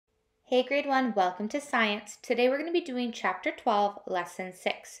Hey grade 1, welcome to science. Today we're going to be doing chapter 12, lesson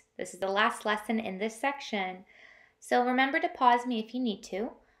 6. This is the last lesson in this section. So remember to pause me if you need to.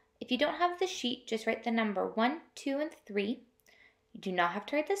 If you don't have the sheet, just write the number 1, 2, and 3. You do not have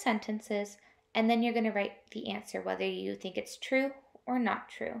to write the sentences, and then you're going to write the answer, whether you think it's true or not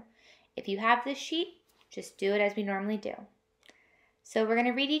true. If you have the sheet, just do it as we normally do. So we're going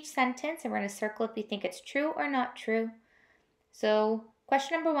to read each sentence and we're going to circle if we think it's true or not true. So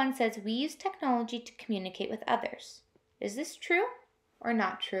question number 1 says, we use technology to communicate with others. Is this true or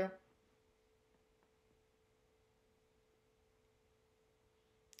not true?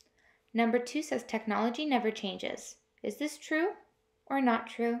 Number 2 says, technology never changes. Is this true or not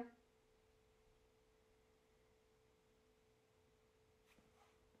true?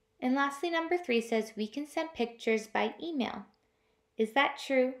 And lastly, number 3 says, we can send pictures by email. Is that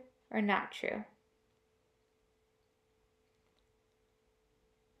true or not true?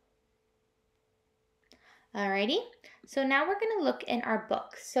 Alrighty, so now we're going to look in our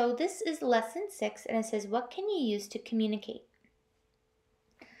book. So this is lesson 6 and it says, what can you use to communicate?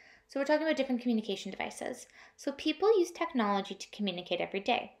 So we're talking about different communication devices. So people use technology to communicate every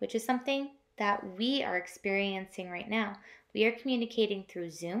day, which is something that we are experiencing right now. We are communicating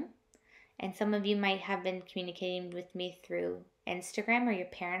through Zoom, and some of you might have been communicating with me through Instagram, or your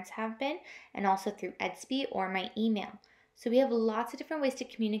parents have been, and also through Edsby or my email. So we have lots of different ways to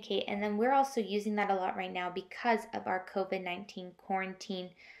communicate, and then we're also using that a lot right now because of our COVID-19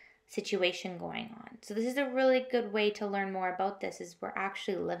 quarantine situation going on. So this is a really good way to learn more about this, is we're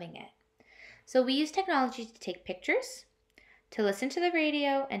actually living it. So we use technology to take pictures, to listen to the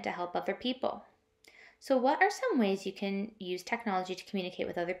radio, and to help other people. So what are some ways you can use technology to communicate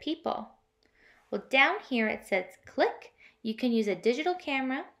with other people? Well, down here it says click. You can use a digital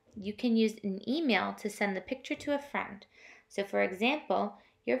camera. You can use an email to send the picture to a friend. So for example,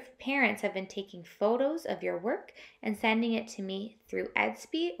 your parents have been taking photos of your work and sending it to me through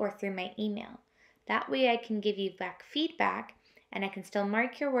Edsby or through my email. That way I can give you back feedback, and I can still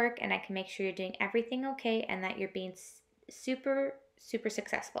mark your work, and I can make sure you're doing everything okay and that you're being super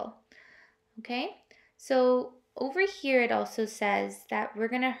successful. Okay, so over here it also says that we're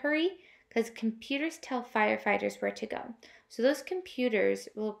going to hurry because computers tell firefighters where to go. So those computers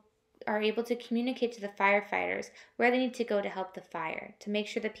are able to communicate to the firefighters where they need to go to help the fire, to make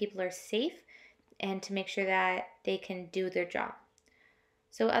sure that people are safe and to make sure that they can do their job.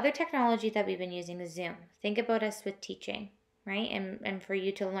 So other technology that we've been using is Zoom. Think about us with teaching, right? And for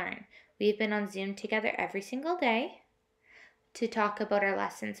you to learn. We've been on Zoom together every single day to talk about our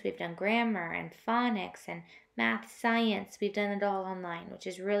lessons. We've done grammar and phonics and math, science. We've done it all online, which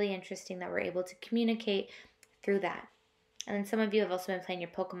is really interesting that we're able to communicate through that. And then some of you have also been playing your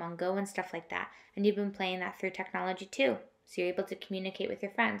Pokemon Go and stuff like that. And you've been playing that through technology too. So you're able to communicate with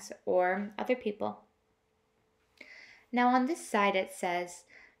your friends or other people. Now on this side it says,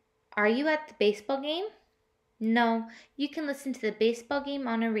 are you at the baseball game? No, you can listen to the baseball game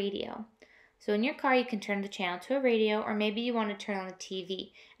on a radio. So in your car you can turn the channel to a radio, or maybe you want to turn on the TV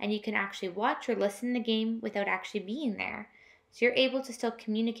and you can actually watch or listen to the game without actually being there. So you're able to still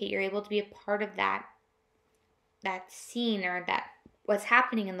communicate. You're able to be a part of that scene or that what's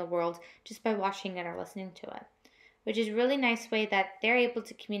happening in the world just by watching it or listening to it, which is a really nice way that they're able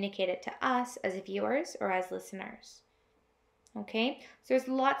to communicate it to us as viewers or as listeners. Okay, so there's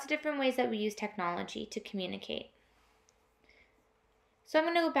lots of different ways that we use technology to communicate. So I'm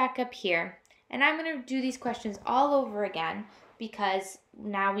going to go back up here and I'm going to do these questions all over again because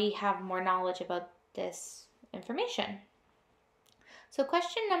now we have more knowledge about this information. So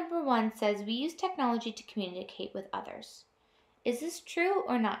question number 1 says, we use technology to communicate with others. Is this true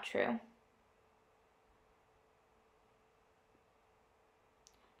or not true?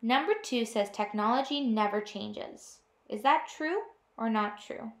 Number 2 says, technology never changes. Is that true or not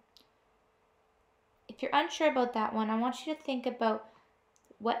true? If you're unsure about that one, I want you to think about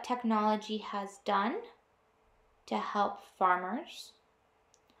what technology has done to help farmers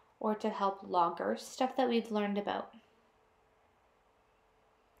or to help loggers, stuff that we've learned about.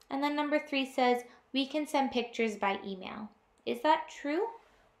 And then number 3 says, we can send pictures by email. Is that true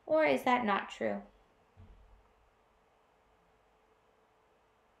or is that not true?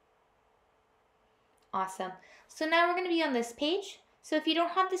 Awesome. So now we're going to be on this page. So if you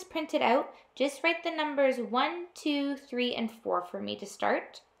don't have this printed out, just write the numbers 1, 2, 3, and 4 for me to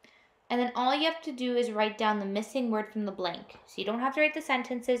start. And then all you have to do is write down the missing word from the blank. So you don't have to write the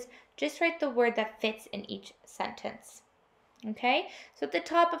sentences, just write the word that fits in each sentence. Okay, so at the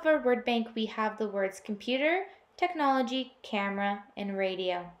top of our word bank, we have the words computer, technology, camera, and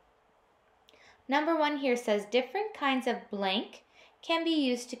radio. Number 1 here says different kinds of blank can be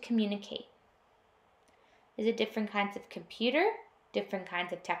used to communicate? Is it different kinds of computer, different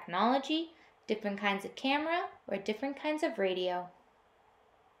kinds of technology, different kinds of camera, or different kinds of radio?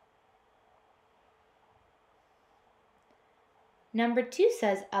 Number 2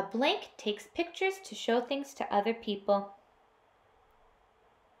 says, a blank takes pictures to show things to other people.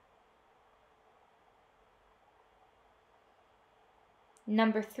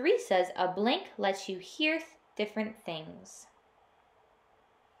 Number 3 says, a blank lets you hear different things.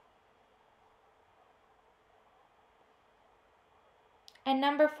 And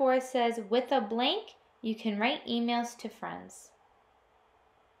number 4 says, with a blank, you can write emails to friends.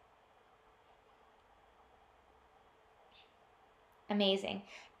 Amazing.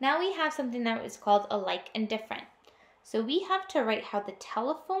 Now we have something that is called alike and different. So we have to write how the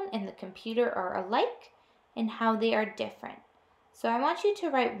telephone and the computer are alike and how they are different. So I want you to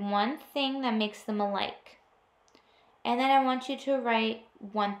write one thing that makes them alike. And then I want you to write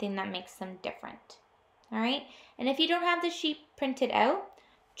one thing that makes them different. All right? And if you don't have the sheet printed out,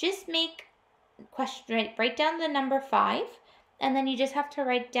 just write down the number 5, and then you just have to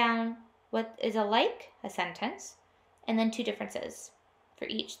write down what is alike, a sentence, and then 2 differences for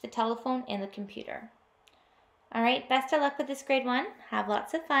each, the telephone and the computer. All right, best of luck with this grade 1. Have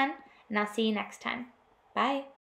lots of fun, and I'll see you next time. Bye.